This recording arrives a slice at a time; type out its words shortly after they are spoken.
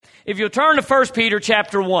If you'll turn to 1 Peter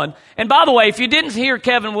chapter 1. And by the way, if you didn't hear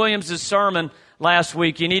Kevin Williams' sermon last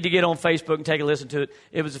week, you need to get on Facebook and take a listen to it.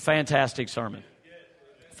 It was a fantastic sermon.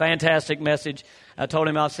 Fantastic message. I told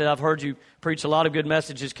him, I said, I've heard you preach a lot of good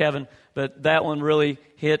messages, Kevin, but that one really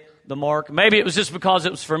hit the mark. Maybe it was just because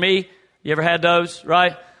it was for me. You ever had those,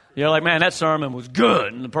 right? You're like, man, that sermon was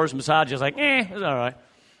good. And the person beside you is like, it's all right.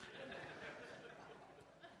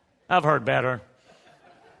 I've heard better.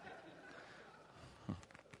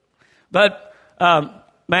 But,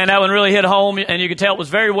 man, that one really hit home, and you could tell it was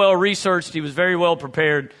very well researched. He was very well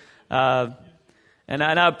prepared. And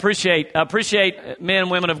I appreciate men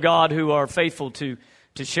and women of God who are faithful to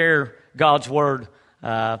share God's word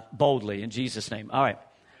boldly in Jesus' name. All right.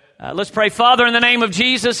 Let's pray. Father, in the name of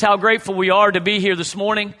Jesus, how grateful we are to be here this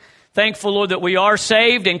morning. Thankful, Lord, that we are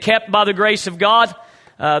saved and kept by the grace of God.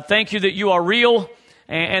 Thank you that you are real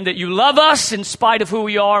and that you love us in spite of who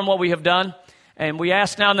we are and what we have done. And we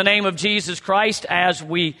ask now in the name of Jesus Christ, as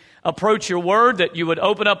we approach your word, that you would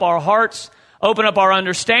open up our hearts, open up our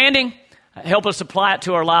understanding, help us apply it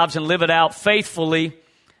to our lives and live it out faithfully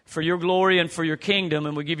for your glory and for your kingdom.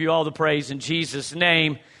 And we give you all the praise in Jesus'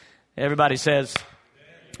 name. Everybody says,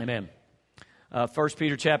 Amen. 1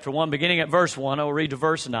 Peter chapter 1, beginning at verse 1, I will read to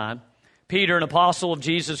verse 9. Peter, an apostle of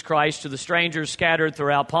Jesus Christ, to the strangers scattered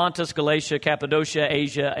throughout Pontus, Galatia, Cappadocia,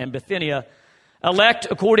 Asia, and Bithynia, elect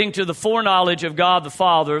according to the foreknowledge of God the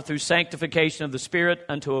Father, through sanctification of the Spirit,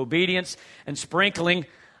 unto obedience and sprinkling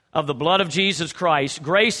of the blood of Jesus Christ,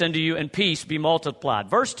 grace unto you and peace be multiplied.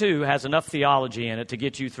 Verse 2 has enough theology in it to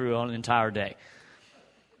get you through an entire day.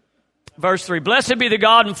 Verse 3, blessed be the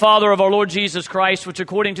God and Father of our Lord Jesus Christ, which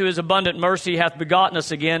according to his abundant mercy hath begotten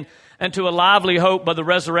us again unto a lively hope by the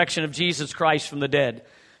resurrection of Jesus Christ from the dead,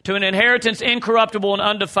 to an inheritance incorruptible and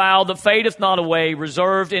undefiled that fadeth not away,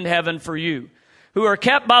 reserved in heaven for you, who are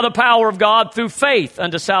kept by the power of God through faith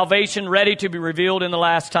unto salvation, ready to be revealed in the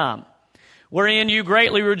last time, wherein you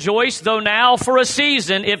greatly rejoice, though now for a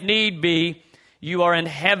season, if need be, you are in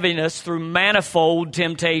heaviness through manifold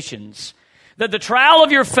temptations, that the trial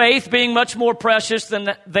of your faith, being much more precious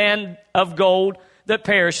than of gold that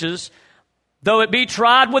perishes, though it be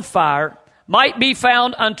tried with fire, might be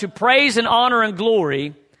found unto praise and honor and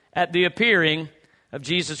glory at the appearing of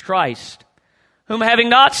Jesus Christ, whom having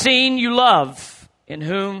not seen you love, in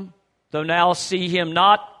whom, though now see him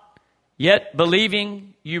not, yet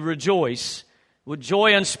believing you rejoice with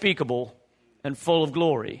joy unspeakable and full of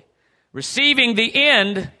glory, receiving the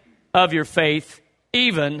end of your faith,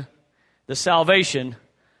 even the salvation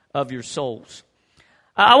of your souls.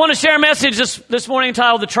 I want to share a message this morning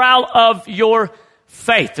entitled The Trial of Your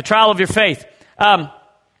Faith. The Trial of Your Faith. I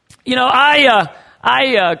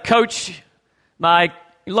coach my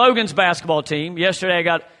Logan's basketball team. Yesterday I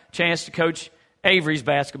got a chance to coach Avery's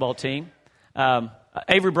basketball team.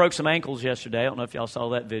 Avery broke some ankles yesterday. I don't know if y'all saw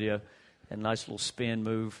that video. Had a nice little spin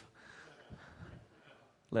move.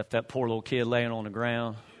 Left that poor little kid laying on the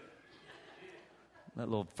ground. That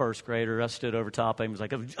little first grader, I stood over top of him and was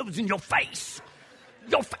like, it was in your face.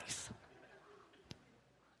 Your face.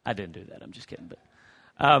 I didn't do that. I'm just kidding.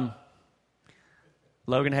 But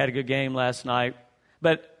Logan had a good game last night.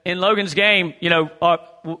 But in Logan's game,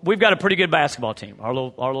 we've got a pretty good basketball team. Our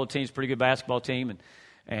little team's a pretty good basketball team,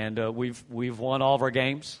 and we've won all of our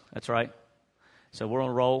games. That's right. So we're on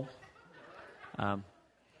a roll. But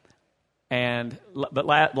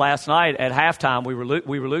last night at halftime we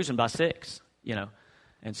were losing by 6.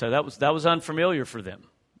 And so that was unfamiliar for them.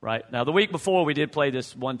 Right now, the week before we did play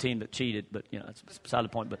this one team that cheated, but that's beside the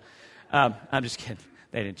point. But I'm just kidding.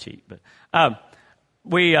 They didn't cheat, but.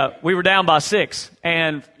 We were down by 6,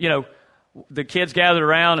 and the kids gathered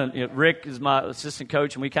around, and Rick is my assistant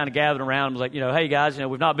coach, and we kind of gathered around and was like, hey guys,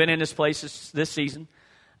 we've not been in this place this season,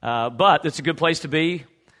 but it's a good place to be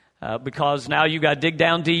because now you got to dig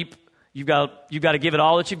down deep. You got to give it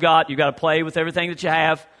all that you've got. You got to play with everything that you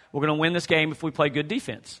have. We're going to win this game if we play good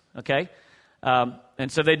defense. Okay.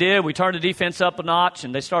 And so they did. We turned the defense up a notch,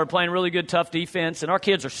 and they started playing really good, tough defense. And our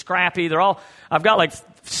kids are scrappy. I've got like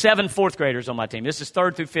 7 fourth graders on my team. This is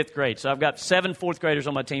 3rd through 5th grade. So I've got 7 fourth graders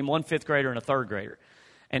on my team, 1 5th grader and a 3rd grader.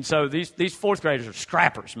 And so these 4th graders are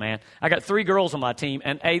scrappers, man. I got 3 girls on my team,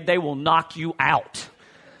 and they will knock you out.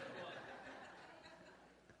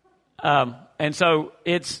 And so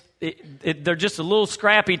they're just a little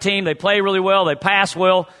scrappy team. They play really well. They pass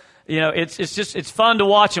well. It's fun to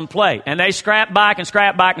watch them play. And they scrap back and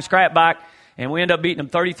scrap back and scrap back. And we end up beating them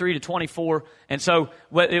 33-24. And so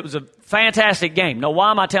it was a fantastic game. Now,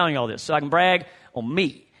 why am I telling you all this? So I can brag on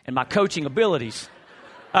me and my coaching abilities.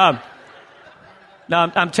 Now,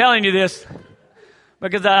 I'm telling you this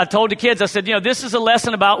because I told the kids, I said, this is a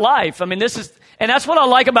lesson about life. I mean, And that's what I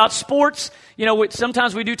like about sports. You know,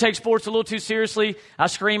 sometimes we do take sports a little too seriously. I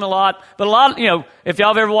scream a lot. But a lot, you know, if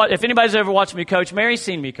anybody's ever watched me coach, Mary's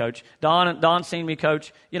seen me coach, Don's seen me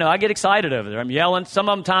coach, you know, I get excited over there. I'm yelling. Some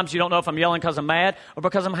of them times you don't know if I'm yelling because I'm mad or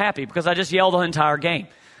because I'm happy, because I just yell the entire game.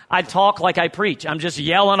 I talk like I preach. I'm just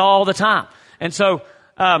yelling all the time. And so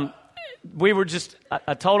I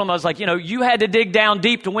told him, I was like, you know, you had to dig down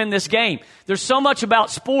deep to win this game. There's so much about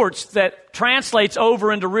sports that translates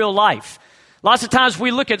over into real life. Lots of times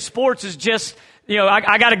we look at sports as just, you know,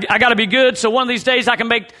 I gotta be good, so one of these days I can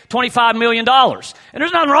make $25 million. And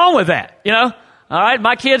there's nothing wrong with that, you know? All right,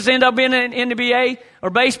 my kids end up being in NBA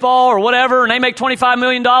or baseball or whatever, and they make $25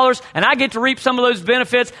 million, and I get to reap some of those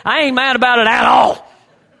benefits. I ain't mad about it at all.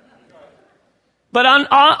 But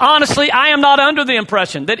honestly, I am not under the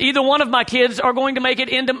impression that either one of my kids are going to make it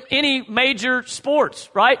into any major sports,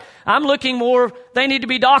 right? I'm looking more, they need to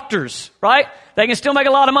be doctors, right? They can still make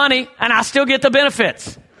a lot of money, and I still get the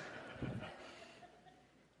benefits.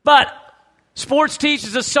 But sports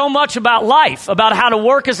teaches us so much about life, about how to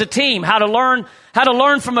work as a team, how to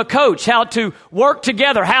learn from a coach, how to work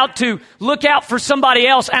together, how to look out for somebody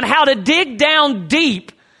else, and how to dig down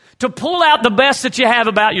deep to pull out the best that you have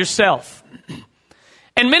about yourself.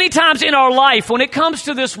 And many times in our life, when it comes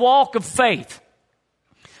to this walk of faith,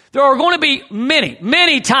 there are going to be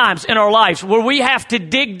many times in our lives where we have to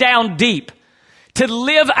dig down deep to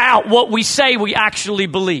live out what we say we actually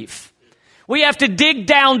believe. We have to dig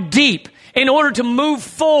down deep in order to move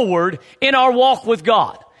forward in our walk with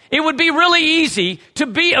God. It would be really easy to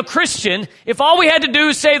be a Christian if all we had to do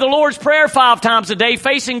is say the Lord's Prayer 5 times a day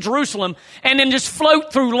facing Jerusalem and then just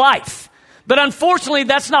float through life. But unfortunately,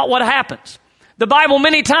 that's not what happens. The Bible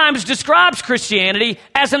many times describes Christianity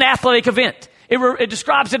as an athletic event. It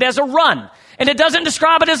describes it as a run. And it doesn't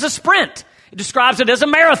describe it as a sprint. It describes it as a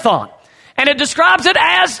marathon. And it describes it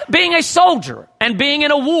as being a soldier and being in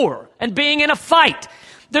a war and being in a fight.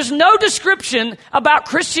 There's no description about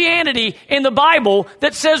Christianity in the Bible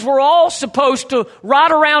that says we're all supposed to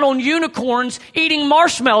ride around on unicorns eating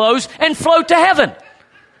marshmallows and float to heaven.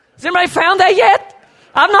 Has anybody found that yet?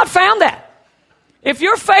 I've not found that. If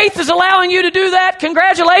your faith is allowing you to do that,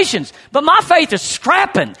 congratulations. But my faith is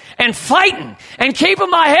scrapping and fighting and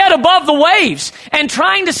keeping my head above the waves and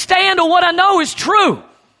trying to stand on what I know is true.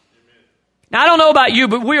 Now, I don't know about you,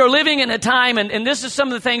 but we are living in a time, and this is some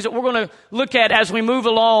of the things that we're going to look at as we move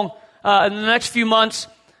along in the next few months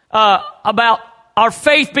about our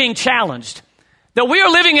faith being challenged. That we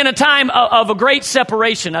are living in a time of a great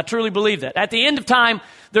separation. I truly believe that. At the end of time,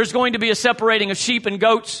 there's going to be a separating of sheep and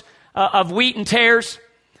goats, of wheat and tares.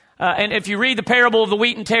 And if you read the parable of the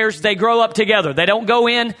wheat and tares, they grow up together. They don't go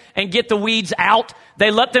in and get the weeds out.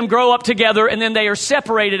 They let them grow up together, and then they are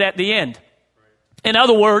separated at the end. In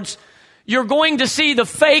other words, you're going to see the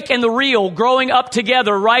fake and the real growing up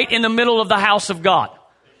together right in the middle of the house of God.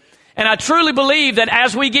 And I truly believe that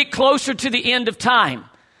as we get closer to the end of time,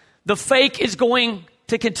 the fake is going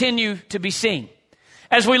to continue to be seen.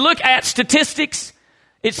 As we look at statistics,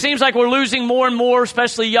 it seems like we're losing more and more,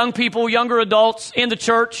 especially young people, younger adults in the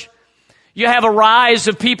church. You have a rise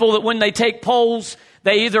of people that when they take polls,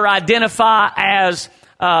 they either identify as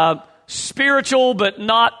spiritual but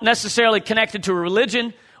not necessarily connected to a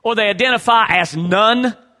religion, or they identify as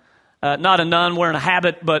none. Not a nun wearing a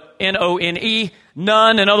habit, but N-O-N-E,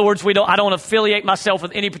 none. In other words, I don't affiliate myself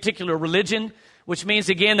with any particular religion, which means,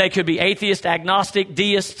 again, they could be atheist, agnostic,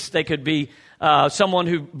 deists. They could be someone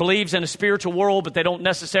who believes in a spiritual world, but they don't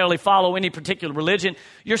necessarily follow any particular religion.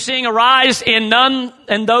 You're seeing a rise in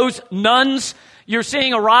those nuns. You're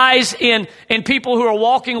seeing a rise in people who are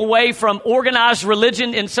walking away from organized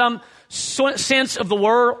religion in some sense of the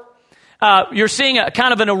word. You're seeing a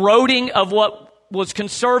kind of an eroding of what was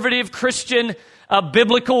conservative Christian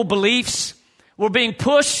biblical beliefs. We're being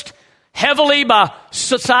pushed heavily by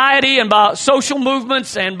society and by social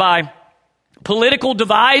movements and by political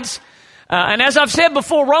divides. And as I've said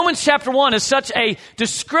before, Romans chapter 1 is such a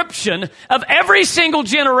description of every single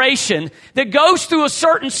generation that goes through a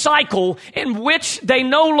certain cycle in which they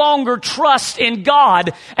no longer trust in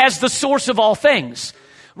God as the source of all things.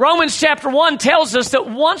 Romans chapter 1 tells us that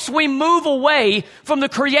once we move away from the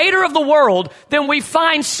creator of the world, then we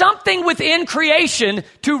find something within creation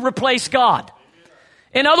to replace God.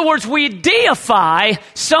 In other words, we deify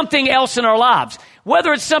something else in our lives,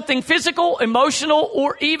 whether it's something physical, emotional,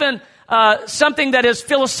 or even something that is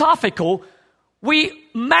philosophical. We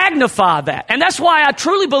magnify that. And that's why I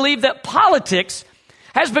truly believe that politics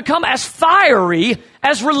has become as fiery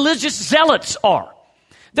as religious zealots are.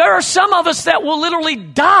 There are some of us that will literally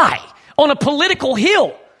die on a political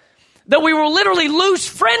hill, that we will literally lose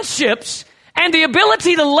friendships and the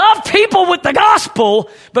ability to love people with the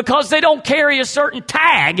gospel because they don't carry a certain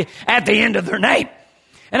tag at the end of their name.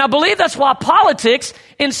 And I believe that's why politics,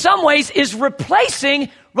 in some ways, is replacing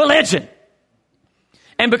religion.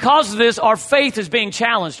 And because of this, our faith is being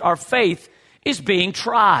challenged. Our faith is being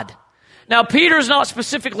tried. Now, Peter's not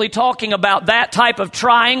specifically talking about that type of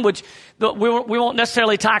trying, which we won't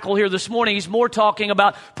necessarily tackle here this morning. He's more talking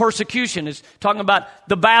about persecution. He's talking about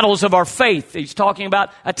the battles of our faith. He's talking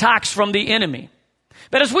about attacks from the enemy.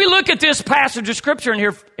 But as we look at this passage of Scripture in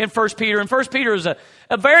here in 1 Peter, and 1 Peter is a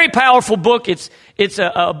very powerful book. It's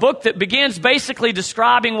a book that begins basically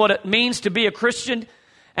describing what it means to be a Christian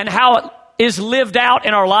and how it is lived out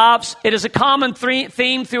in our lives. It is a common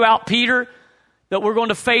theme throughout Peter that we're going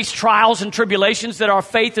to face trials and tribulations, that our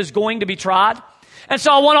faith is going to be tried. And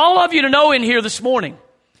so I want all of you to know in here this morning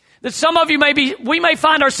that some of you we may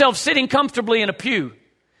find ourselves sitting comfortably in a pew.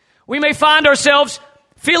 We may find ourselves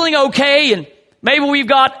feeling okay, and maybe we've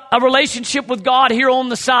got a relationship with God here on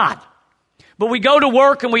the side. But we go to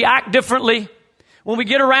work and we act differently. When we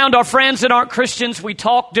get around our friends that aren't Christians, we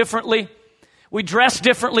talk differently. We dress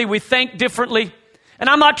differently. We think differently. And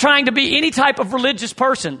I'm not trying to be any type of religious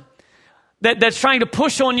person that's trying to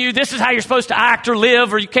push on you, this is how you're supposed to act or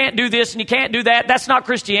live, or you can't do this and you can't do that. That's not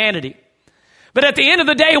Christianity. But at the end of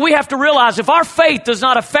the day, we have to realize if our faith does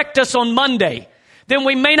not affect us on Monday, then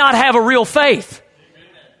we may not have a real faith.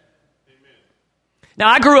 Amen. Now,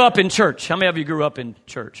 I grew up in church. How many of you grew up in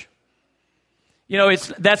church? You know,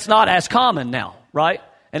 that's not as common now, right?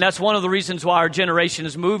 And that's one of the reasons why our generation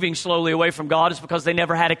is moving slowly away from God, is because they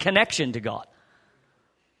never had a connection to God.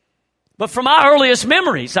 But from my earliest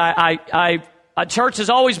memories, church has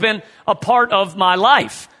always been a part of my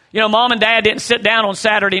life. You know, Mom and Dad didn't sit down on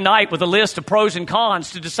Saturday night with a list of pros and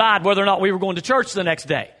cons to decide whether or not we were going to church the next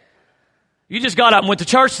day. You just got up and went to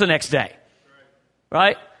church the next day,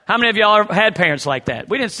 right? How many of y'all had parents like that?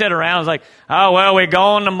 We didn't sit around and was like, oh, well, we're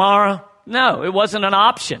going tomorrow. No, it wasn't an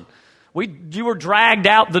option. You were dragged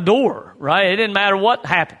out the door, right? It didn't matter what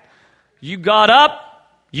happened. You got up,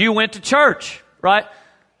 you went to church, right?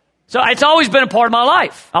 So it's always been a part of my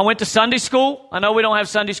life. I went to Sunday school. I know we don't have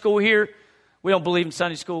Sunday school here. We don't believe in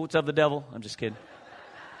Sunday school. It's of the devil. I'm just kidding.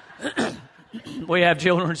 We have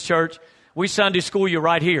children's church. We Sunday school you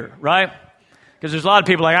right here, right? Because there's a lot of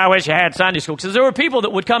people like, I wish I had Sunday school. Because there were people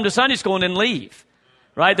that would come to Sunday school and then leave,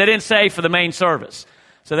 right? They didn't stay for the main service.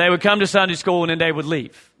 So they would come to Sunday school and then they would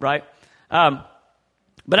leave, right?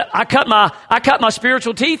 But I cut my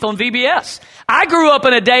spiritual teeth on VBS. I grew up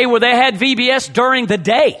in a day where they had VBS during the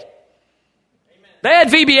day. They had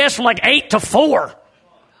VBS from like 8 to 4.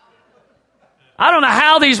 I don't know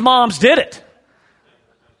how these moms did it.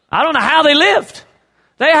 I don't know how they lived.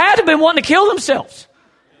 They had to have been wanting to kill themselves.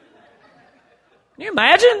 Can you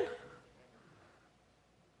imagine?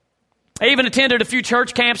 I even attended a few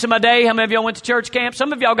church camps in my day. How many of y'all went to church camp?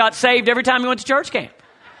 Some of y'all got saved every time you went to church camp.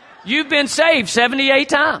 You've been saved 78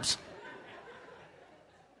 times.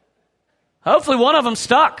 Hopefully one of them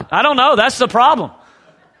stuck. I don't know. That's the problem.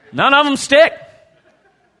 None of them stick.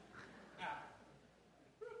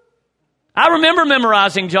 I remember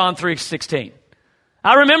memorizing John 3:16.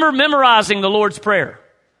 I remember memorizing the Lord's Prayer.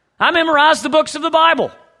 I memorized the books of the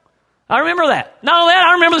Bible. I remember that. Not only that,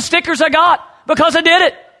 I remember the stickers I got because I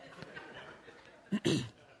did it.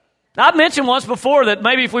 I've mentioned once before that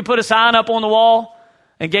maybe if we put a sign up on the wall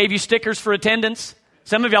and gave you stickers for attendance,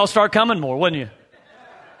 some of y'all start coming more, wouldn't you?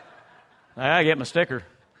 I get my sticker.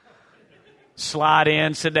 Slide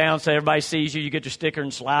in, sit down, say everybody sees you. You get your sticker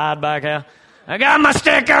and slide back out. I got my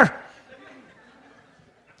sticker.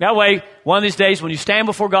 That way, one of these days when you stand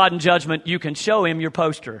before God in judgment, you can show him your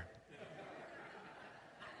poster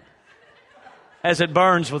as it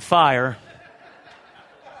burns with fire.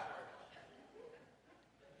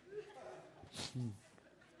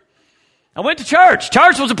 I went to church.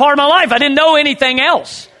 Church was a part of my life. I didn't know anything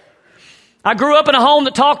else. I grew up in a home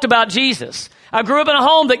that talked about Jesus. I grew up in a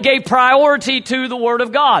home that gave priority to the Word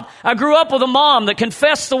of God. I grew up with a mom that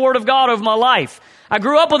confessed the Word of God over my life. I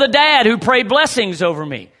grew up with a dad who prayed blessings over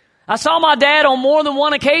me. I saw my dad on more than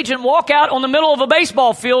one occasion walk out on the middle of a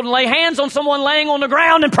baseball field and lay hands on someone laying on the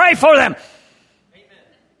ground and pray for them. Amen.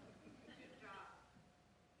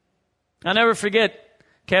 I'll never forget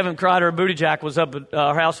Kevin Kreider of Booty Jack was up at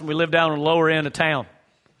our house when we lived down on the lower end of town.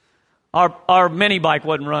 Our mini bike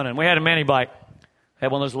wasn't running. We had a mini bike.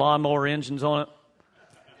 Had one of those lawnmower engines on it.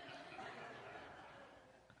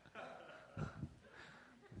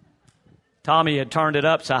 Tommy had turned it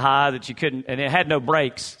up so high that you couldn't, and it had no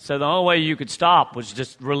brakes. So the only way you could stop was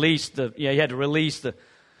just release you had to release you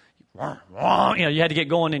had to get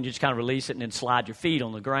going and you just kind of release it and then slide your feet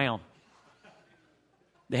on the ground.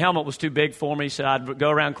 The helmet was too big for me, so I'd go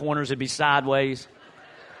around corners, it'd be sideways.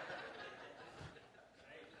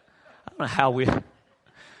 I don't know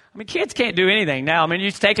how kids can't do anything now. I mean, you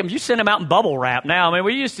take them, you send them out in bubble wrap now. I mean,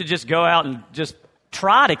 we used to just go out and just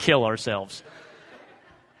try to kill ourselves.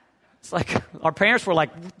 It's like our parents were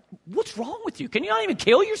like, what's wrong with you? Can you not even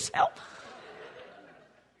kill yourself?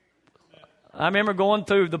 I remember going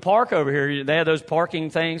through the park over here. They had those parking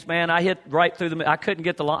things. Man, I hit right through them. I couldn't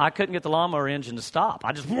get the lawnmower engine to stop.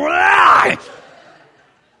 I just...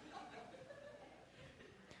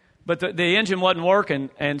 But the engine wasn't working,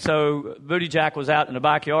 and so Booty Jack was out in the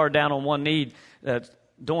backyard down on one knee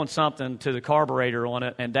doing something to the carburetor on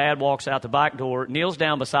it, and Dad walks out the back door, kneels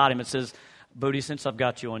down beside him and says, Booty, since I've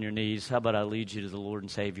got you on your knees, how about I lead you to the Lord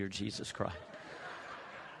and Savior, Jesus Christ?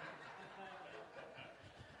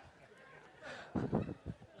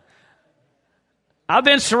 I've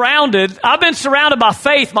been surrounded by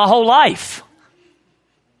faith my whole life.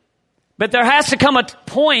 But there has to come a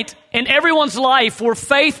point in everyone's life where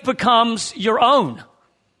faith becomes your own.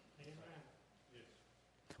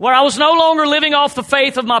 Where I was no longer living off the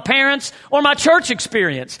faith of my parents or my church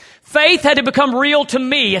experience. Faith had to become real to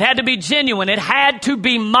me. It had to be genuine. It had to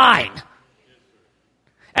be mine.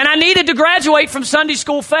 And I needed to graduate from Sunday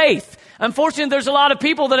school faith. Unfortunately, there's a lot of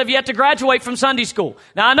people that have yet to graduate from Sunday school.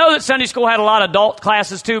 Now, I know that Sunday school had a lot of adult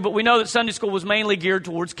classes too, but we know that Sunday school was mainly geared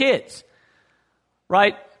towards kids.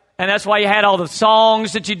 Right? And that's why you had all the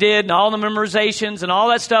songs that you did and all the memorizations and all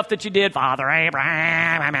that stuff that you did. Father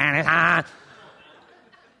Abraham, man is high.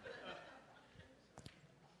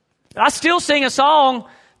 I still sing a song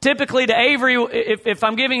typically to Avery if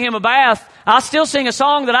I'm giving him a bath. I still sing a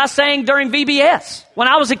song that I sang during VBS when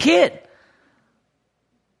I was a kid.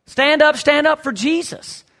 Stand up for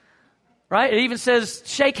Jesus. Right? It even says,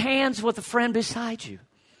 shake hands with a friend beside you.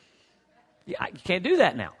 You can't do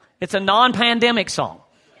that now. It's a non-pandemic song.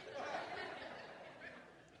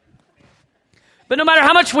 But no matter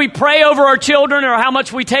how much we pray over our children or how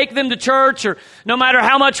much we take them to church or no matter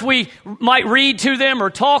how much we might read to them or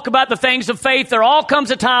talk about the things of faith, there all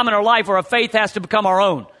comes a time in our life where our faith has to become our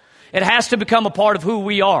own. It has to become a part of who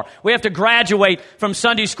we are. We have to graduate from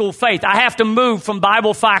Sunday school faith. I have to move from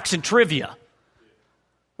Bible facts and trivia.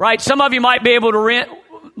 Right? Some of you might be able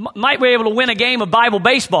to win a game of Bible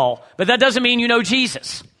baseball, but that doesn't mean you know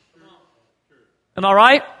Jesus. Am I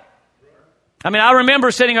right? I mean, I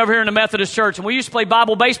remember sitting over here in the Methodist church, and we used to play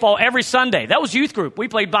Bible baseball every Sunday. That was youth group. We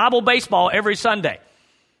played Bible baseball every Sunday.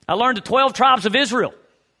 I learned the 12 tribes of Israel.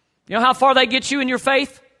 You know how far they get you in your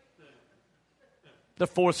faith? The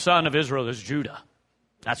fourth son of Israel is Judah.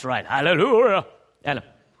 That's right. Hallelujah. I don't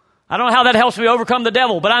know how that helps me overcome the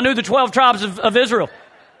devil, but I knew the 12 tribes of Israel.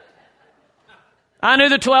 I knew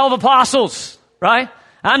the 12 apostles, right?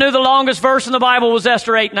 I knew the longest verse in the Bible was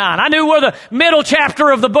Esther 8:9. I knew where the middle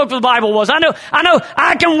chapter of the book of the Bible was. I know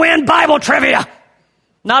I can win Bible trivia.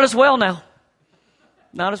 Not as well now.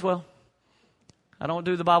 Not as well. I don't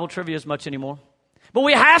do the Bible trivia as much anymore. But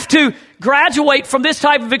we have to graduate from this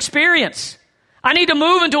type of experience. I need to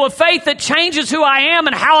move into a faith that changes who I am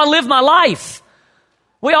and how I live my life.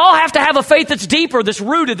 We all have to have a faith that's deeper, that's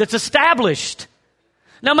rooted, that's established.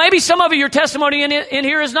 Now, maybe some of you, your testimony in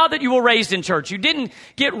here is not that you were raised in church. You didn't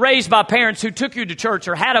get raised by parents who took you to church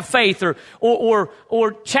or had a faith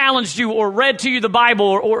or challenged you or read to you the Bible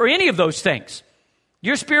or any of those things.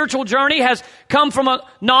 Your spiritual journey has come from a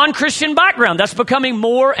non-Christian background. That's becoming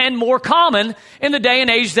more and more common in the day and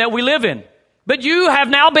age that we live in. But you have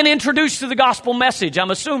now been introduced to the gospel message.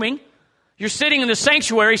 I'm assuming you're sitting in the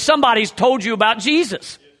sanctuary. Somebody's told you about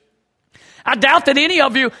Jesus. I doubt that any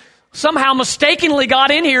of you somehow mistakenly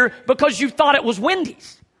got in here because you thought it was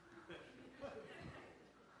Wendy's.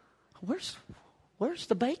 Where's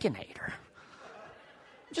the Baconator?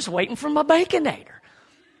 I'm just waiting for my Baconator.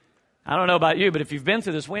 I don't know about you, but if you've been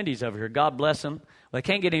through this Wendy's over here, God bless them. They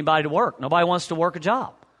can't get anybody to work. Nobody wants to work a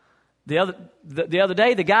job. The other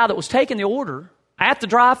day, the guy that was taking the order at the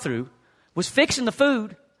drive-thru was fixing the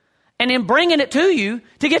food and then bringing it to you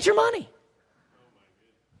to get your money.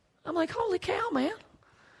 I'm like, holy cow, man.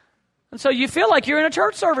 And so you feel like you're in a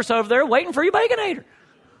church service over there waiting for your Baconator.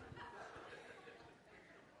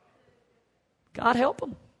 God help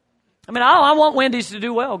them. I mean, I want Wendy's to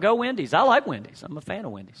do well. Go Wendy's. I like Wendy's. I'm a fan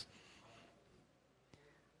of Wendy's.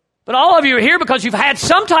 But all of you are here because you've had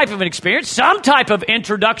some type of an experience, some type of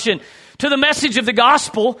introduction to the message of the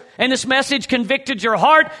gospel, and this message convicted your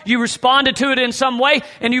heart. You responded to it in some way,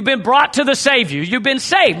 and you've been brought to the Savior. You've been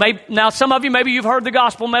saved. Now, some of you, maybe you've heard the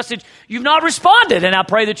gospel message. You've not responded, and I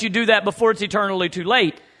pray that you do that before it's eternally too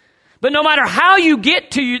late. But no matter how you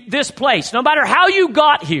get to this place, no matter how you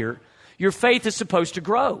got here, your faith is supposed to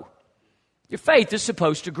grow. Your faith is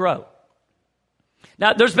supposed to grow.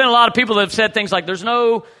 Now, there's been a lot of people that have said things like, there's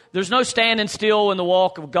no standing still in the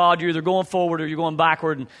walk of God. You're either going forward or you're going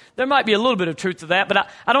backward. And there might be a little bit of truth to that, but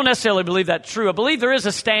I don't necessarily believe that's true. I believe there is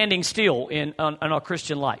a standing still in our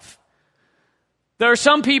Christian life. There are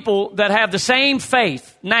some people that have the same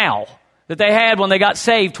faith now that they had when they got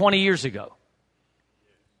saved 20 years ago.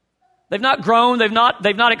 They've not grown. They've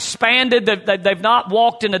not expanded. They've not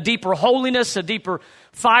walked in a deeper holiness, a deeper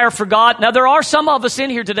fire for God. Now, there are some of us in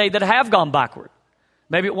here today that have gone backward.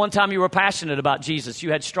 Maybe at one time you were passionate about Jesus.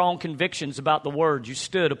 You had strong convictions about the Word. You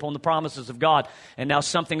stood upon the promises of God. And now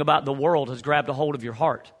something about the world has grabbed a hold of your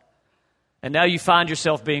heart. And now you find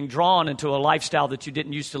yourself being drawn into a lifestyle that you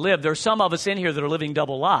didn't used to live. There are some of us in here that are living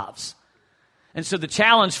double lives. And so the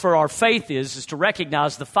challenge for our faith is to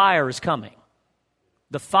recognize the fire is coming.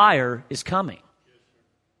 The fire is coming.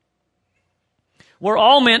 We're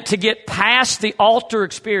all meant to get past the altar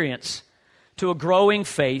experience to a growing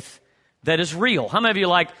faith that is real. How many of you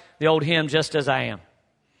like the old hymn, Just As I Am?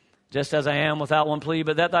 Just as I am without one plea,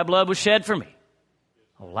 but that thy blood was shed for me.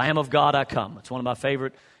 O Lamb of God, I come. It's one of my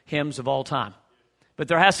favorite hymns of all time. But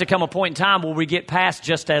there has to come a point in time where we get past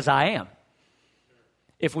just as I am.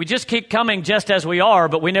 If we just keep coming just as we are,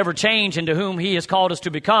 but we never change into whom He has called us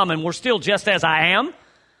to become, and we're still just as I am,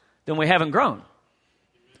 then we haven't grown.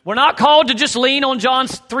 We're not called to just lean on John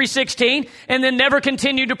 3:16 and then never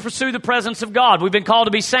continue to pursue the presence of God. We've been called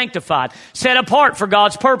to be sanctified, set apart for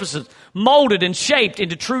God's purposes, molded and shaped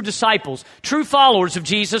into true disciples, true followers of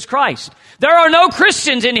Jesus Christ. There are no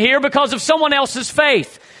Christians in here because of someone else's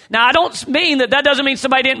faith. Now, I don't mean that doesn't mean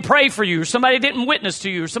somebody didn't pray for you, or somebody didn't witness to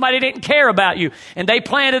you, or somebody didn't care about you, and they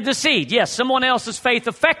planted the seed. Yes, someone else's faith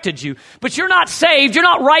affected you, but you're not saved, you're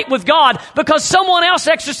not right with God because someone else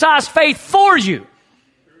exercised faith for you.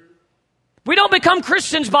 We don't become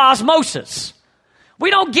Christians by osmosis. We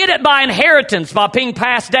don't get it by inheritance, by being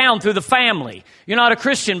passed down through the family. You're not a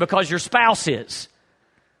Christian because your spouse is.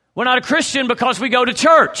 We're not a Christian because we go to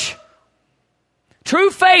church. True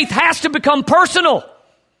faith has to become personal.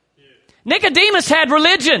 Nicodemus had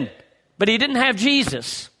religion, but he didn't have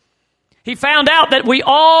Jesus. He found out that we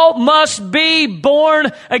all must be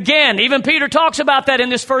born again. Even Peter talks about that in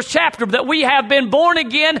this first chapter, that we have been born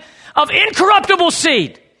again of incorruptible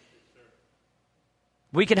seed.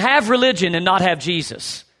 We can have religion and not have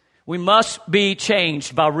Jesus. We must be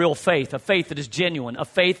changed by real faith, a faith that is genuine, a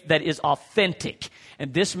faith that is authentic.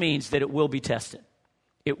 And this means that it will be tested.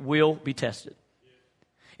 It will be tested.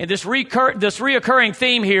 And this reoccurring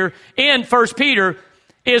theme here in 1 Peter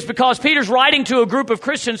is because Peter's writing to a group of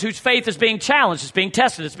Christians whose faith is being challenged, it's being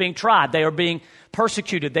tested, it's being tried. They are being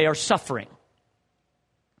persecuted. They are suffering.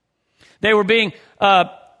 They were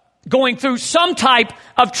going through some type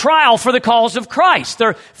of trial for the cause of Christ.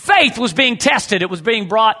 Their faith was being tested. It was being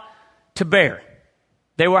brought to bear.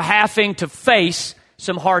 They were having to face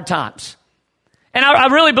some hard times. And I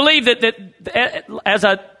really believe that as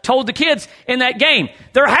I told the kids in that game,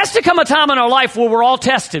 there has to come a time in our life where we're all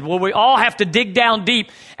tested, where we all have to dig down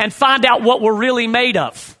deep and find out what we're really made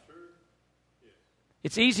of.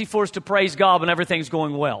 It's easy for us to praise God when everything's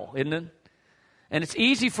going well, isn't it? And it's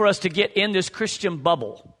easy for us to get in this Christian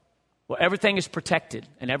bubble where everything is protected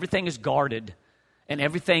and everything is guarded and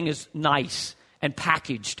everything is nice and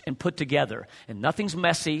packaged and put together, and nothing's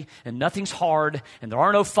messy and nothing's hard, and there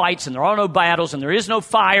are no fights and there are no battles and there is no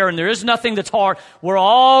fire and there is nothing that's hard. We're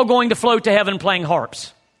all going to float to heaven playing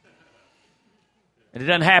harps. And it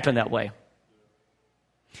doesn't happen that way.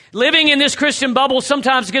 Living in this Christian bubble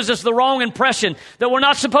sometimes gives us the wrong impression that we're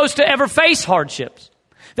not supposed to ever face hardships,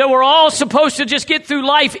 that we're all supposed to just get through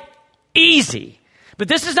life easy. But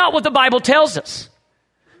this is not what the Bible tells us.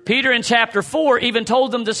 Peter in chapter 4 even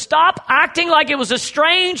told them to stop acting like it was a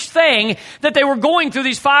strange thing that they were going through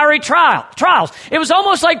these fiery trials. It was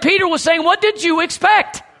almost like Peter was saying, what did you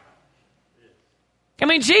expect? I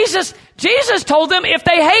mean, Jesus told them, if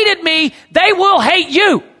they hated me, they will hate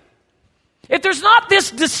you. If there's not this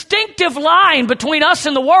distinctive line between us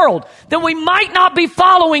and the world, then we might not be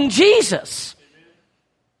following Jesus.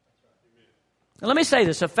 Now, let me say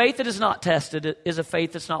this. A faith that is not tested is a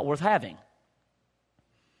faith that's not worth having.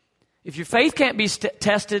 If your faith can't be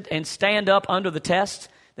tested and stand up under the test,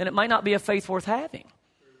 then it might not be a faith worth having.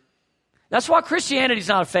 That's why Christianity is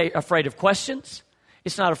not afraid of questions.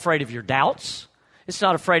 It's not afraid of your doubts. It's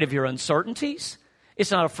not afraid of your uncertainties. It's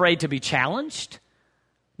not afraid to be challenged.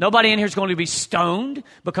 Nobody in here is going to be stoned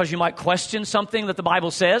because you might question something that the Bible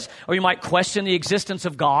says, or you might question the existence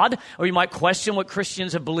of God, or you might question what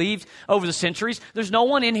Christians have believed over the centuries. There's no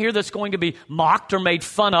one in here that's going to be mocked or made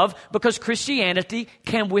fun of because Christianity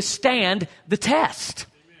can withstand the test.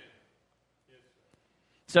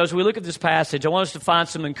 So as we look at this passage, I want us to find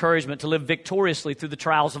some encouragement to live victoriously through the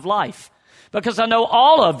trials of life. Because I know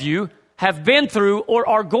all of you have been through or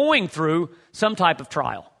are going through some type of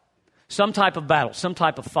trial, some type of battle, some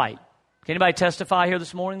type of fight. Can anybody testify here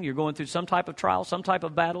this morning? You're going through some type of trial, some type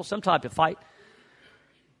of battle, some type of fight.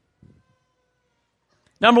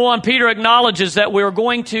 Number one, Peter acknowledges that we're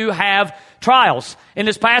going to have trials. In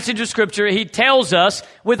this passage of Scripture, he tells us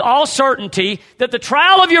with all certainty that the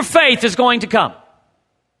trial of your faith is going to come.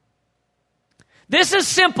 This is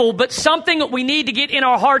simple, but something that we need to get in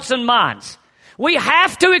our hearts and minds. We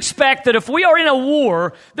have to expect that if we are in a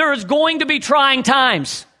war, there is going to be trying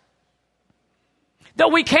times.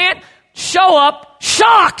 That we can't show up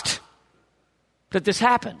shocked that this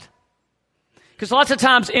happened. Because lots of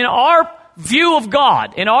times in our view of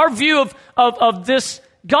God, in our view of this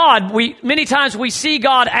God, many times we see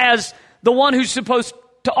God as the one who's supposed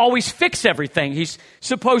to always fix everything. He's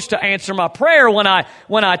supposed to answer my prayer when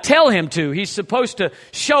I tell him to. He's supposed to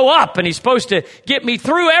show up, and he's supposed to get me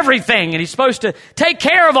through everything, and he's supposed to take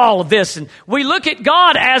care of all of this. And we look at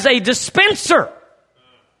God as a dispenser.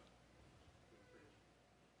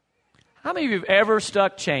 How many of you have ever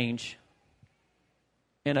stuck change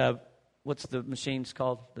in what's the machines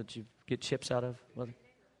called that you get chips out of?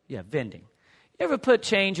 Yeah, vending. You ever put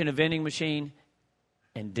change in a vending machine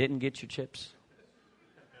and didn't get your chips?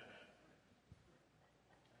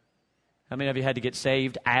 How many of you had to get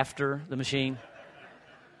saved after the machine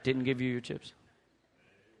didn't give you your chips?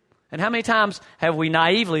 And how many times have we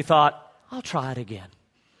naively thought, I'll try it again.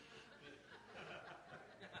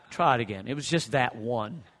 Try it again. It was just that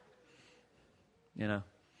one. You know.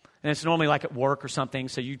 And it's normally like at work or something,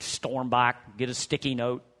 so you storm back, get a sticky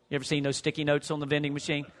note. You ever seen those sticky notes on the vending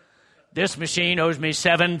machine? This machine owes me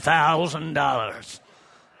 $7,000.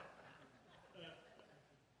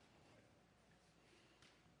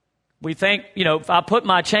 We think, if I put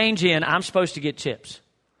my change in, I'm supposed to get chips.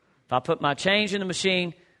 If I put my change in the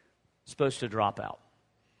machine, it's supposed to drop out.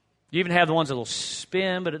 You even have the ones that will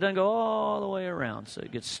spin, but it doesn't go all the way around, so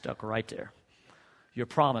it gets stuck right there. Your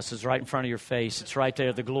promise is right in front of your face. It's right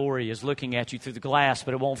there. The glory is looking at you through the glass,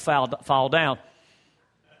 but it won't fall down.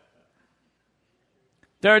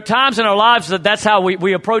 There are times in our lives that's how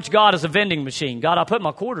we approach God as a vending machine. God, I put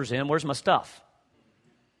my quarters in. Where's my stuff?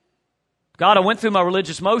 God, I went through my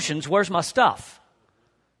religious motions. Where's my stuff?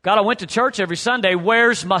 God, I went to church every Sunday.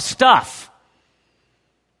 Where's my stuff?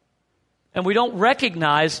 And we don't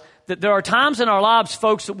recognize that there are times in our lives,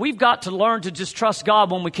 folks, that we've got to learn to just trust God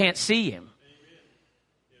when we can't see Him.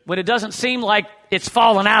 When it doesn't seem like it's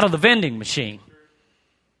fallen out of the vending machine.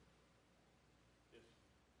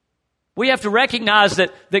 We have to recognize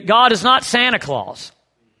that God is not Santa Claus.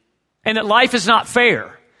 And that life is not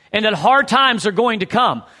fair. And that hard times are going to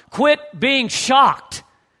come. Quit being shocked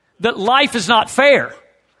that life is not fair.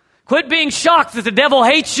 Quit being shocked that the devil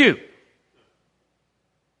hates you.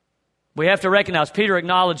 We have to recognize, Peter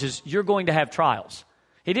acknowledges, you're going to have trials.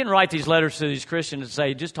 He didn't write these letters to these Christians and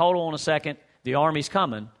say, just hold on a second, the army's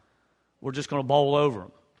coming. We're just going to bowl over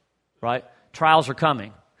them. Right? Trials are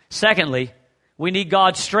coming. Secondly, we need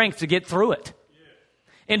God's strength to get through it.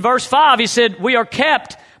 In verse 5, he said, we are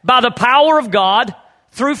kept by the power of God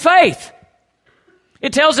through faith.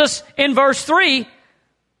 It tells us in verse 3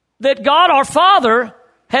 that God our Father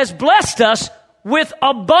has blessed us with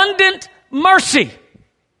abundant mercy.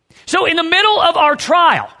 So in the middle of our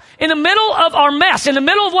trial, in the middle of our mess, in the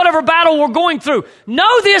middle of whatever battle we're going through,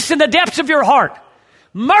 know this in the depths of your heart.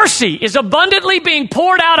 Mercy is abundantly being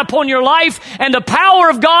poured out upon your life, and the power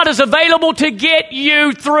of God is available to get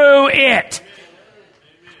you through it.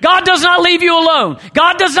 God does not leave you alone.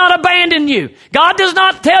 God does not abandon you. God does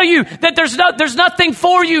not tell you that there's nothing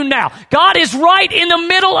for you now. God is right in the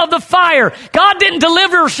middle of the fire. God didn't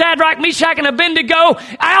deliver Shadrach, Meshach, and Abednego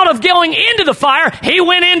out of going into the fire. He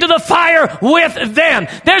went into the fire with them.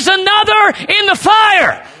 There's another in the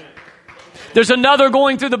fire. There's another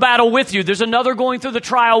going through the battle with you. There's another going through the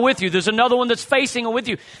trial with you. There's another one that's facing it with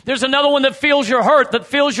you. There's another one that feels your hurt, that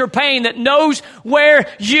feels your pain, that knows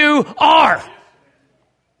where you are.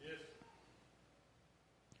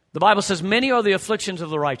 The Bible says, many are the afflictions of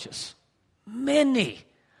the righteous. Many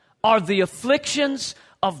are the afflictions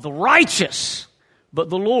of the righteous, but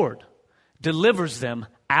the Lord delivers them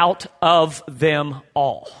out of them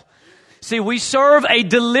all. See, we serve a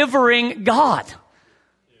delivering God.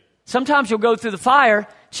 Sometimes you'll go through the fire.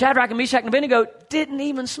 Shadrach and Meshach and Abednego didn't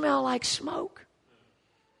even smell like smoke.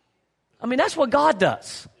 I mean, that's what God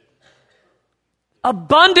does.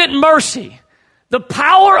 Abundant mercy. The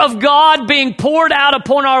power of God being poured out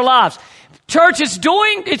upon our lives. Church, it's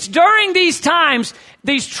during these times,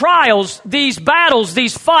 these trials, these battles,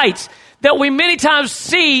 these fights, that we many times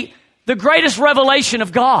see the greatest revelation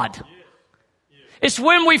of God. It's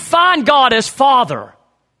when we find God as Father,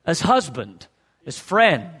 as husband, as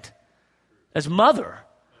friend, as mother,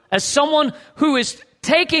 as someone who is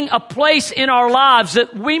taking a place in our lives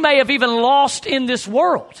that we may have even lost in this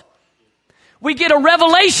world. We get a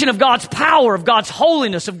revelation of God's power, of God's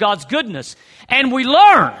holiness, of God's goodness, and we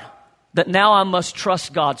learn that now I must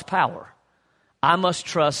trust God's power. I must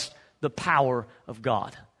trust the power of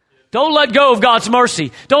God. Don't let go of God's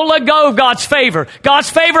mercy. Don't let go of God's favor. God's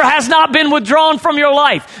favor has not been withdrawn from your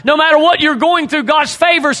life. No matter what you're going through, God's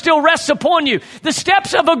favor still rests upon you. The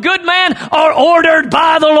steps of a good man are ordered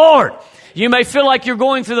by the Lord. You may feel like you're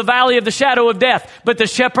going through the valley of the shadow of death, but the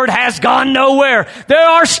shepherd has gone nowhere. There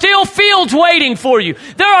are still fields waiting for you.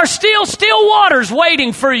 There are still waters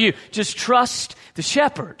waiting for you. Just trust the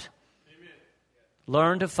shepherd. Amen.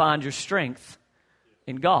 Learn to find your strength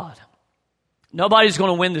in God. Nobody's going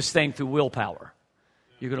to win this thing through willpower.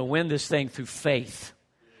 You're going to win this thing through faith,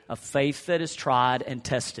 a faith that is tried and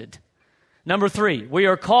tested. Number 3, we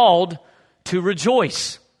are called to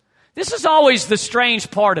rejoice. This is always the strange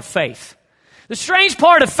part of faith. The strange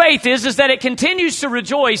part of faith is that it continues to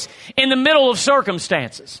rejoice in the middle of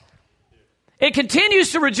circumstances. It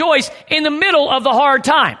continues to rejoice in the middle of the hard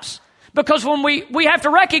times. Because when we have to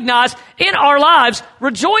recognize in our lives,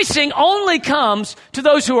 rejoicing only comes to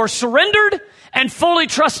those who are surrendered and fully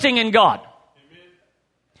trusting in God. Amen.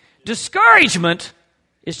 Discouragement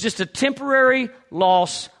is just a temporary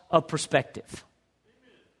loss of perspective.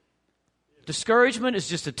 Discouragement is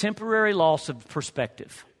just a temporary loss of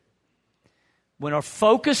perspective. When our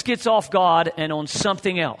focus gets off God and on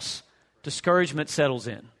something else, discouragement settles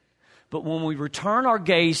in. But when we return our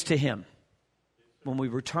gaze to Him, when we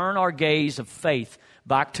return our gaze of faith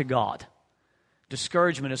back to God,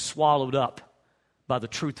 discouragement is swallowed up by the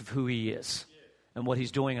truth of who He is and what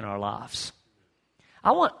He's doing in our lives.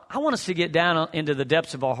 I want us to get down into the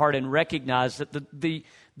depths of our heart and recognize that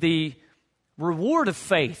the reward of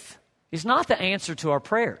faith is not the answer to our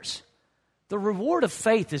prayers. The reward of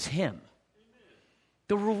faith is Him.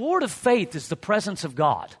 The reward of faith is the presence of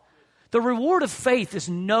God. The reward of faith is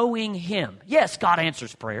knowing Him. Yes, God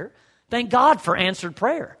answers prayer. Thank God for answered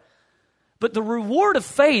prayer. But the reward of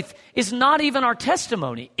faith is not even our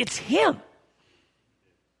testimony. It's Him.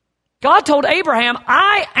 God told Abraham,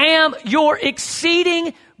 I am your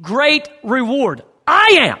exceeding great reward.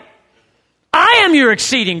 I am your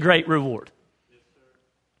exceeding great reward.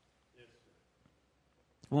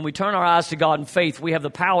 When we turn our eyes to God in faith, we have the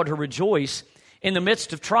power to rejoice in the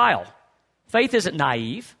midst of trial. Faith isn't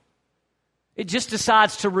naive. It just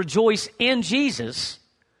decides to rejoice in Jesus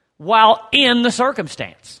while in the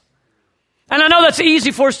circumstance. And I know that's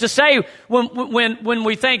easy for us to say when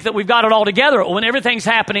we think that we've got it all together, or when everything's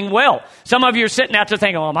happening well. Some of you are sitting out there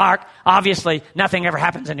thinking, well, Mark, obviously nothing ever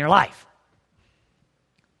happens in your life.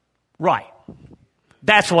 Right.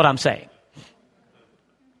 That's what I'm saying.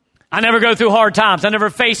 I never go through hard times. I never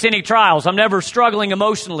face any trials. I'm never struggling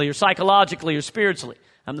emotionally or psychologically or spiritually.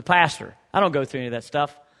 I'm the pastor. I don't go through any of that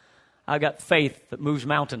stuff. I've got faith that moves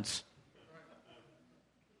mountains.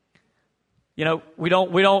 You know, we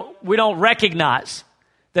don't recognize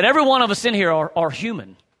that every one of us in here are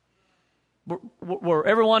human. Where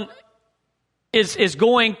everyone is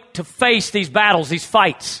going to face these battles, these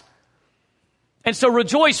fights. And so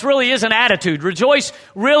rejoice really is an attitude. Rejoice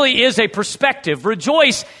really is a perspective.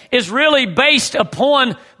 Rejoice is really based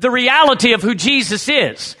upon the reality of who Jesus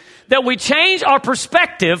is. That we change our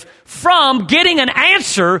perspective from getting an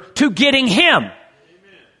answer to getting Him. Amen.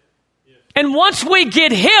 Yes. And once we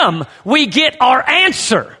get Him, we get our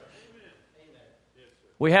answer.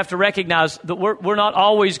 We have to recognize that we're not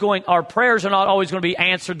always our prayers are not always going to be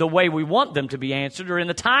answered the way we want them to be answered or in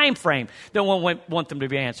the time frame that we want them to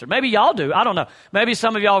be answered. Maybe y'all do. I don't know. Maybe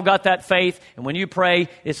some of y'all have got that faith, and when you pray,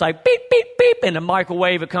 it's like beep, beep, beep, in the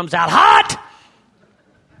microwave, it comes out hot.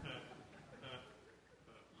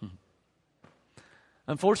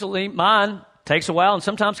 Unfortunately, mine takes a while and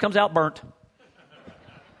sometimes comes out burnt.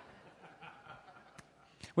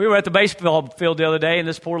 We were at the baseball field the other day, and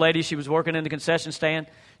this poor lady, she was working in the concession stand.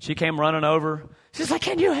 She came running over. She's like,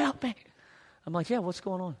 can you help me? I'm like, yeah, what's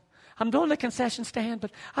going on? I'm doing the concession stand, but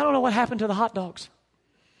I don't know what happened to the hot dogs.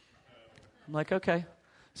 I'm like, okay.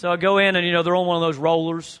 So I go in, and, they're on one of those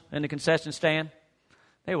rollers in the concession stand.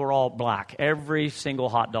 They were all black. Every single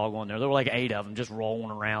hot dog on there. There were like 8 of them just rolling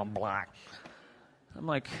around black. I'm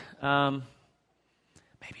like, maybe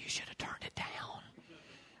you should have turned it down.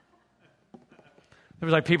 There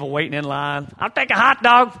was like people waiting in line. I'll take a hot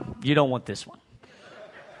dog. You don't want this one.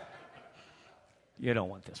 You don't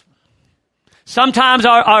want this one. Sometimes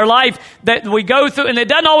our life that we go through, and it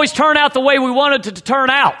doesn't always turn out the way we want it to turn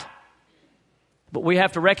out. But we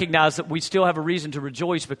have to recognize that we still have a reason to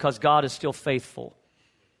rejoice because God is still faithful.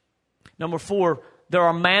 Number 4, there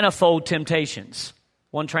are manifold temptations.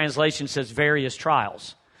 One translation says various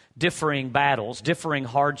trials, differing battles, differing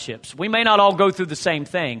hardships. We may not all go through the same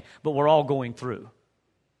thing, but we're all going through.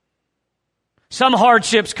 Some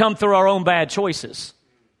hardships come through our own bad choices.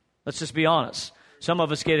 Let's just be honest. Some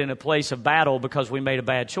of us get in a place of battle because we made a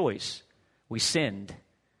bad choice. We sinned.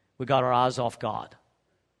 We got our eyes off God.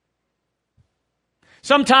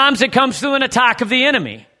 Sometimes it comes through an attack of the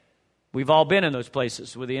enemy. We've all been in those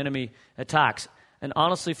places where the enemy attacks. And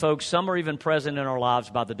honestly, folks, some are even present in our lives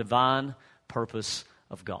by the divine purpose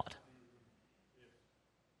of God.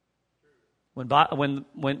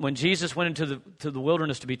 When Jesus went into the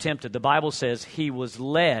wilderness to be tempted, the Bible says he was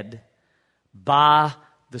led by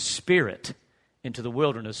the Spirit into the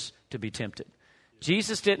wilderness to be tempted.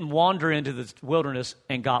 Jesus didn't wander into the wilderness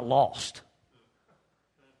and got lost.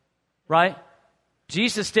 Right?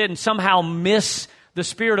 Jesus didn't somehow miss the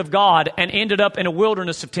Spirit of God and ended up in a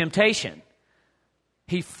wilderness of temptation.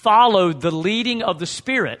 He followed the leading of the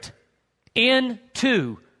Spirit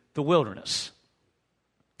into the wilderness.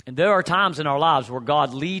 And there are times in our lives where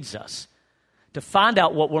God leads us to find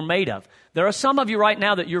out what we're made of. There are some of you right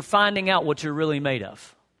now that you're finding out what you're really made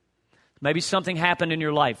of. Maybe something happened in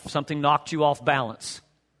your life. Something knocked you off balance.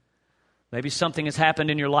 Maybe something has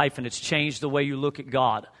happened in your life and it's changed the way you look at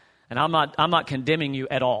God. And I'm not condemning you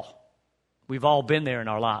at all. We've all been there in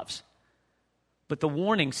our lives. But the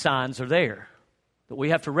warning signs are there that we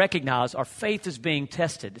have to recognize our faith is being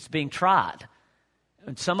tested. It's being tried.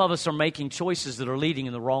 And some of us are making choices that are leading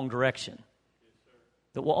in the wrong direction.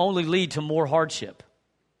 That will only lead to more hardship.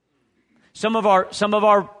 Some of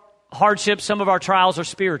our hardships, some of our trials are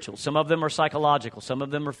spiritual. Some of them are psychological. Some of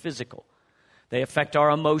them are physical. They affect our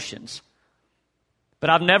emotions. But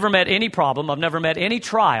I've never met any problem, I've never met any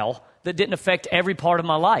trial that didn't affect every part of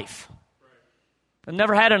my life. I've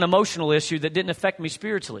never had an emotional issue that didn't affect me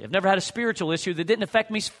spiritually. I've never had a spiritual issue that didn't affect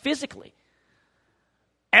me physically.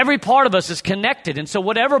 Every part of us is connected. And so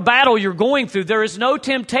whatever battle you're going through, there is no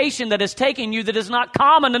temptation that is taking you that is not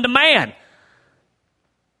common unto man.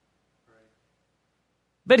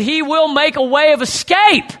 But he will make a way of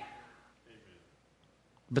escape.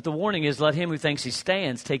 But the warning is, let him who thinks he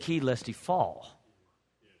stands take heed lest he fall.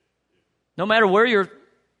 No matter where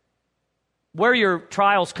your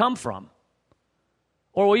trials come from,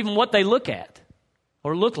 or even what they look at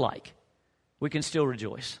or look like, we can still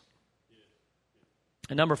rejoice.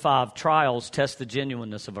 And number 5, trials test the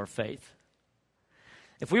genuineness of our faith.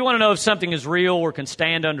 If we want to know if something is real or can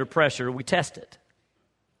stand under pressure, we test it.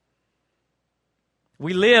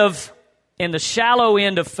 We live in the shallow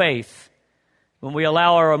end of faith when we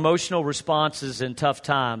allow our emotional responses in tough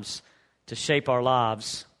times to shape our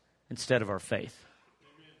lives instead of our faith.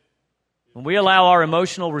 When we allow our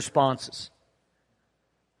emotional responses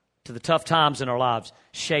to the tough times in our lives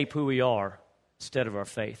shape who we are instead of our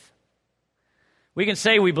faith. We can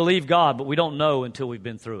say we believe God, but we don't know until we've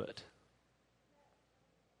been through it.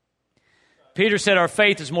 Peter said our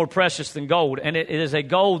faith is more precious than gold, and it is a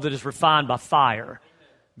gold that is refined by fire.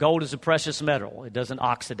 Gold is a precious metal. It doesn't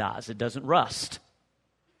oxidize. It doesn't rust.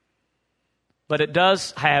 But it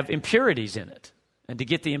does have impurities in it. And to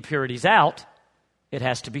get the impurities out, it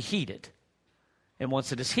has to be heated. And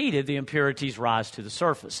once it is heated, the impurities rise to the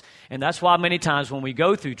surface. And that's why many times when we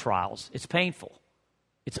go through trials, it's painful.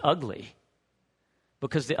 It's ugly.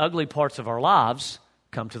 Because the ugly parts of our lives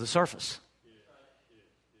come to the surface.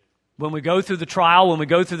 When we go through the trial, when we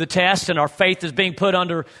go through the test, and our faith is being put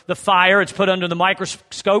under the fire, it's put under the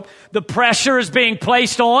microscope, the pressure is being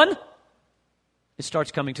placed on, it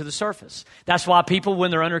starts coming to the surface. That's why people, when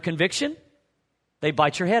they're under conviction, they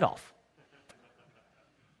bite your head off.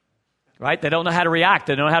 Right? They don't know how to react.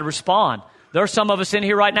 They don't know how to respond. There are some of us in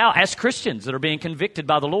here right now as Christians that are being convicted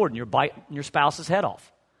by the Lord, and you're biting your spouse's head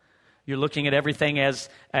off. You're looking at everything as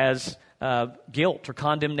guilt or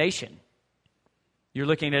condemnation. You're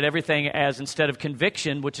looking at everything as, instead of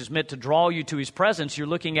conviction, which is meant to draw you to his presence, you're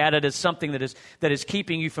looking at it as something that is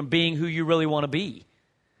keeping you from being who you really want to be.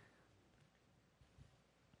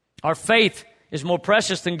 Our faith is more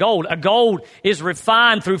precious than gold. A gold is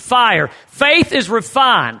refined through fire. Faith is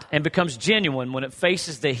refined and becomes genuine when it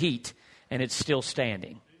faces the heat and it's still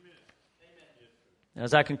standing.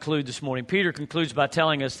 As I conclude this morning, Peter concludes by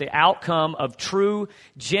telling us the outcome of true,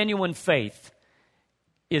 genuine faith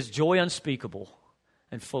is joy unspeakable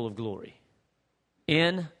and full of glory.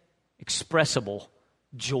 Inexpressible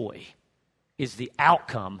joy is the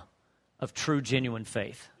outcome of true, genuine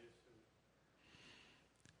faith.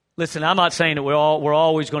 Listen, I'm not saying that we're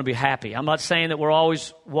always going to be happy. I'm not saying that we're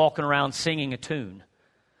always walking around singing a tune.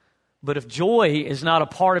 But if joy is not a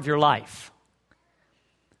part of your life,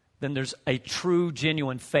 then there's a true,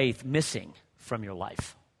 genuine faith missing from your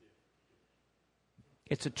life.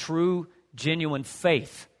 It's a true, genuine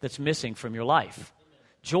faith that's missing from your life.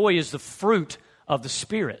 Joy is the fruit of the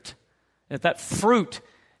Spirit. And if that fruit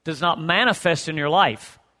does not manifest in your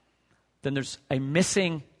life, then there's a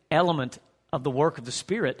missing element of the work of the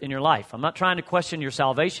Spirit in your life. I'm not trying to question your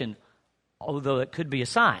salvation, although it could be a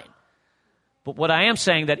sign. But what I am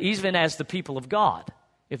saying, that even as the people of God,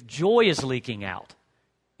 if joy is leaking out,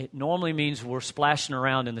 it normally means we're splashing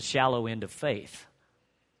around in the shallow end of faith.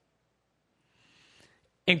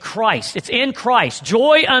 In Christ, it's in Christ.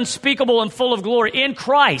 Joy unspeakable and full of glory in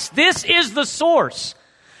Christ. This is the source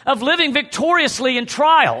of living victoriously in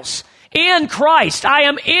trials. In Christ. I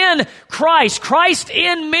am in Christ. Christ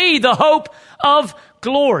in me, the hope of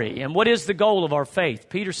glory. And what is the goal of our faith?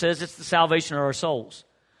 Peter says it's the salvation of our souls,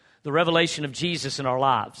 the revelation of Jesus in our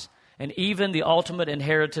lives, and even the ultimate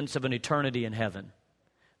inheritance of an eternity in heaven.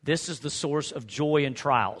 This is the source of joy in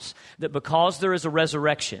trials, that because there is a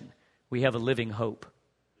resurrection, we have a living hope.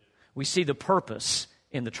 We see the purpose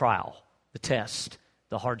in the trial, the test,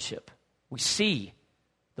 the hardship. We see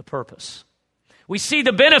the purpose. We see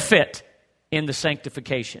the benefit in the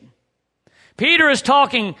sanctification. Peter is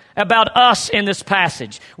talking about us in this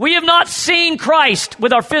passage. We have not seen Christ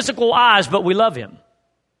with our physical eyes, but we love Him.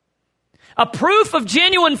 A proof of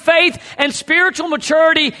genuine faith and spiritual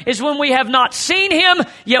maturity is when we have not seen Him,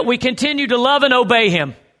 yet we continue to love and obey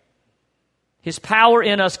Him. His power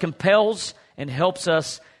in us compels and helps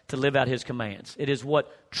us to live out His commands. It is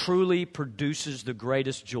what truly produces the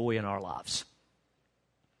greatest joy in our lives.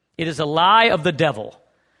 It is a lie of the devil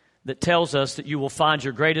that tells us that you will find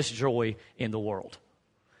your greatest joy in the world.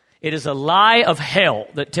 It is a lie of hell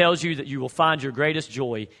that tells you that you will find your greatest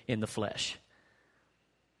joy in the flesh.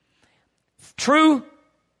 True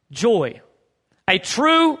joy, a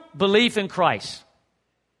true belief in Christ,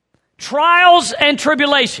 trials and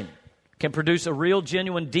tribulation can produce a real,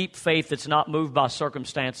 genuine, deep faith that's not moved by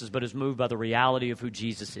circumstances, but is moved by the reality of who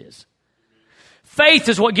Jesus is. Faith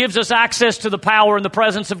is what gives us access to the power and the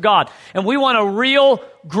presence of God. And we want a real,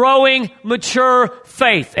 growing, mature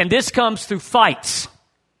faith. And this comes through fights.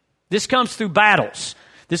 This comes through battles.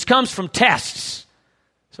 This comes from tests.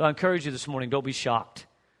 So I encourage you this morning, don't be shocked.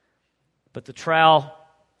 But the trial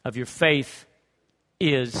of your faith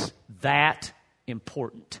is that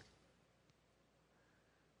important.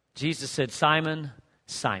 Jesus said, Simon,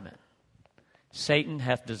 Simon, Satan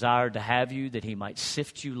hath desired to have you that he might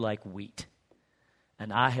sift you like wheat.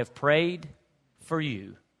 And I have prayed for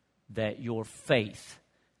you that your faith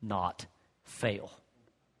not fail.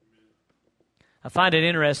 I find it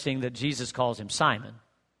interesting that Jesus calls him Simon,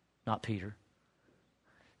 not Peter.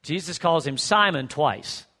 Jesus calls him Simon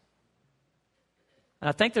twice. And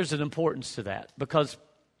I think there's an importance to that because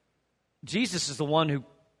Jesus is the one who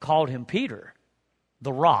called him Peter,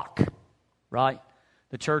 the rock, right?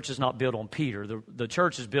 The church is not built on Peter. The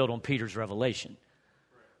church is built on Peter's revelation.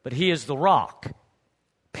 But he is the rock.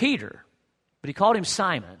 Peter, but he called him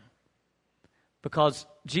Simon because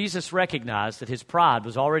Jesus recognized that his pride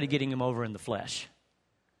was already getting him over in the flesh.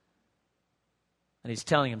 And he's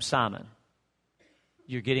telling him, Simon,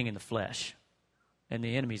 you're getting in the flesh, and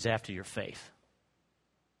the enemy's after your faith.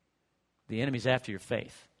 The enemy's after your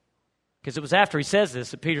faith. Because it was after he says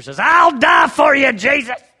this that Peter says, I'll die for you,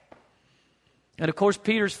 Jesus. And of course,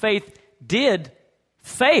 Peter's faith did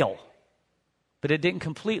fail, but it didn't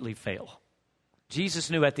completely fail. Jesus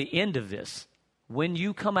knew at the end of this, when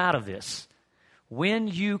you come out of this, when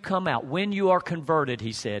you come out, when you are converted,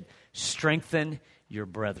 he said, strengthen your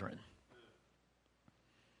brethren.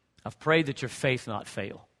 I've prayed that your faith not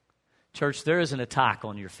fail. Church, there is an attack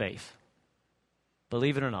on your faith.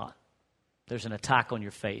 Believe it or not, there's an attack on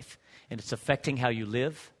your faith. And it's affecting how you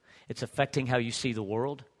live. It's affecting how you see the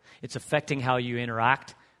world. It's affecting how you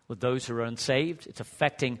interact with those who are unsaved. It's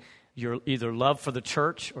affecting your either love for the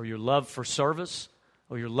church or your love for service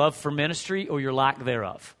or your love for ministry or your lack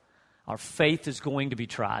thereof. Our faith is going to be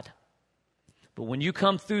tried. But when you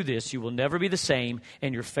come through this, you will never be the same,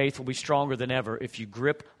 and your faith will be stronger than ever if you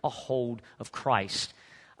grip a hold of Christ.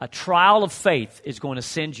 A trial of faith is going to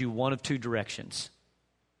send you one of two directions.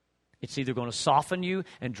 It's either going to soften you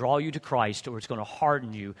and draw you to Christ, or it's going to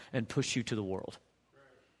harden you and push you to the world.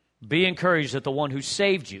 Be encouraged that the one who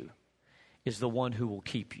saved you is the one who will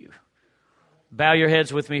keep you. Bow your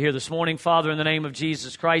heads with me here this morning. Father, in the name of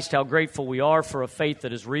Jesus Christ, how grateful we are for a faith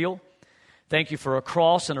that is real. Thank you for a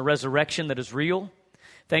cross and a resurrection that is real.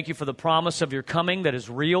 Thank you for the promise of your coming that is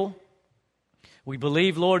real. We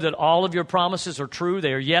believe, Lord, that all of your promises are true.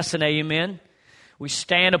 They are yes and amen. We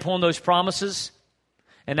stand upon those promises.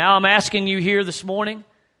 And now I'm asking you here this morning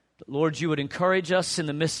that, Lord, you would encourage us in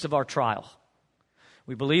the midst of our trial.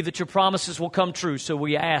 We believe that your promises will come true, so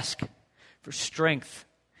we ask for strength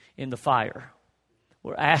in the fire.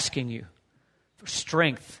 We're asking you for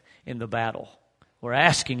strength in the battle. We're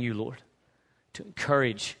asking you, Lord, to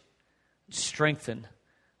encourage, strengthen,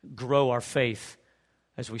 grow our faith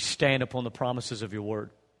as we stand upon the promises of your word.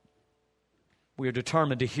 We are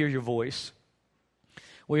determined to hear your voice.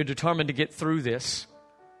 We are determined to get through this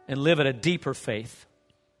and live at a deeper faith,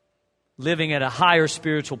 living at a higher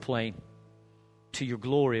spiritual plane to your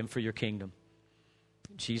glory and for your kingdom.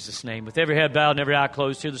 In Jesus' name. With every head bowed and every eye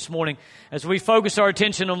closed here this morning, as we focus our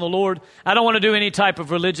attention on the Lord, I don't want to do any type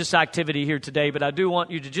of religious activity here today, but I do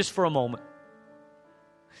want you to just for a moment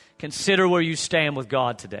consider where you stand with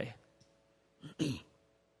God today. I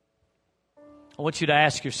want you to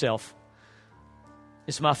ask yourself,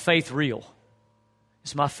 is my faith real?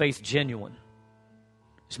 Is my faith genuine?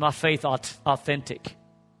 Is my faith authentic?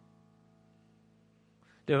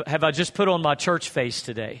 Have I just put on my church face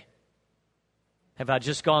today? Have I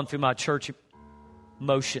just gone through my church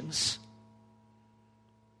motions?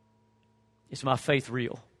 Is my faith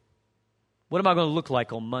real? What am I going to look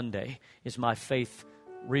like on Monday? Is my faith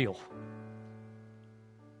real?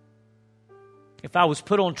 If I was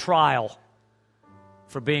put on trial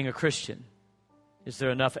for being a Christian, is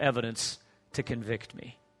there enough evidence to convict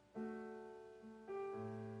me?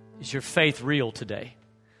 Is your faith real today?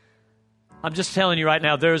 I'm just telling you right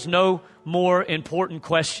now, there is no more important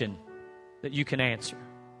question that you can answer.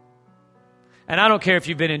 And I don't care if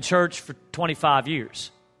you've been in church for 25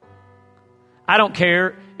 years. I don't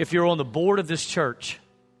care if you're on the board of this church.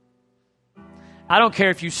 I don't care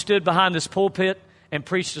if you stood behind this pulpit and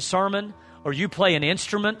preached a sermon, or you play an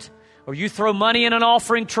instrument, or you throw money in an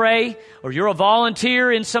offering tray, or you're a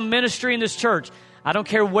volunteer in some ministry in this church. I don't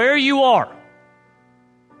care where you are.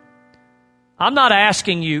 I'm not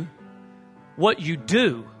asking you what you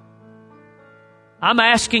do. I'm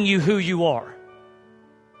asking you who you are.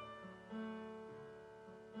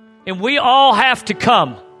 And we all have to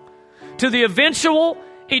come to the eventual,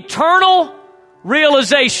 eternal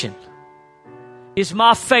realization. Is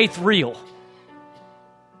my faith real?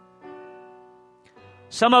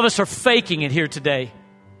 Some of us are faking it here today.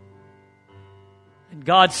 And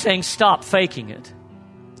God's saying, stop faking it.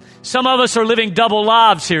 Some of us are living double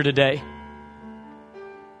lives here today.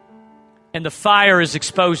 And the fire is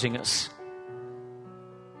exposing us.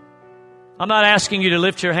 I'm not asking you to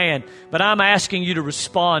lift your hand, but I'm asking you to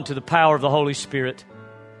respond to the power of the Holy Spirit.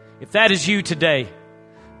 If that is you today,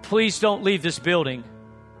 please don't leave this building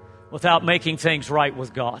without making things right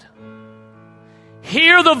with God.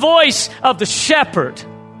 Hear the voice of the shepherd.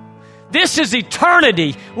 This is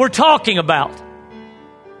eternity we're talking about.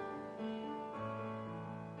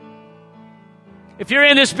 If you're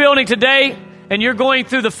in this building today and you're going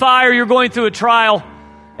through the fire, you're going through a trial,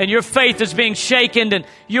 and your faith is being shaken, and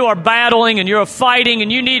you are battling, and you're fighting,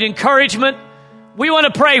 and you need encouragement, we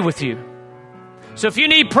want to pray with you. So if you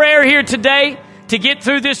need prayer here today to get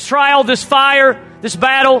through this trial, this fire, this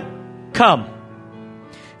battle, come.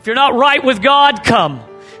 If you're not right with God, come.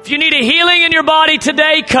 If you need a healing in your body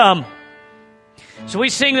today, come. So we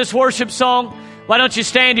sing this worship song. Why don't you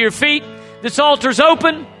stand to your feet? This altar's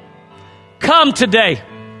open. Come today.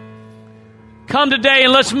 Come today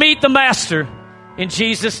and let's meet the Master in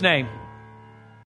Jesus' name.